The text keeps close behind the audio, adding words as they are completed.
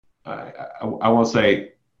I won't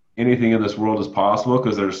say anything in this world is possible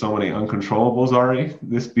because there's so many uncontrollables already,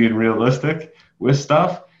 this being realistic with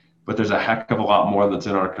stuff, but there's a heck of a lot more that's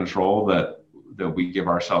in our control that we give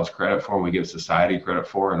ourselves credit for and we give society credit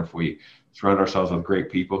for. And if we surround ourselves with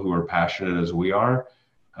great people who are passionate as we are,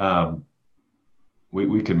 um,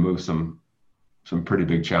 we can move some pretty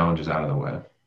big challenges out of the way.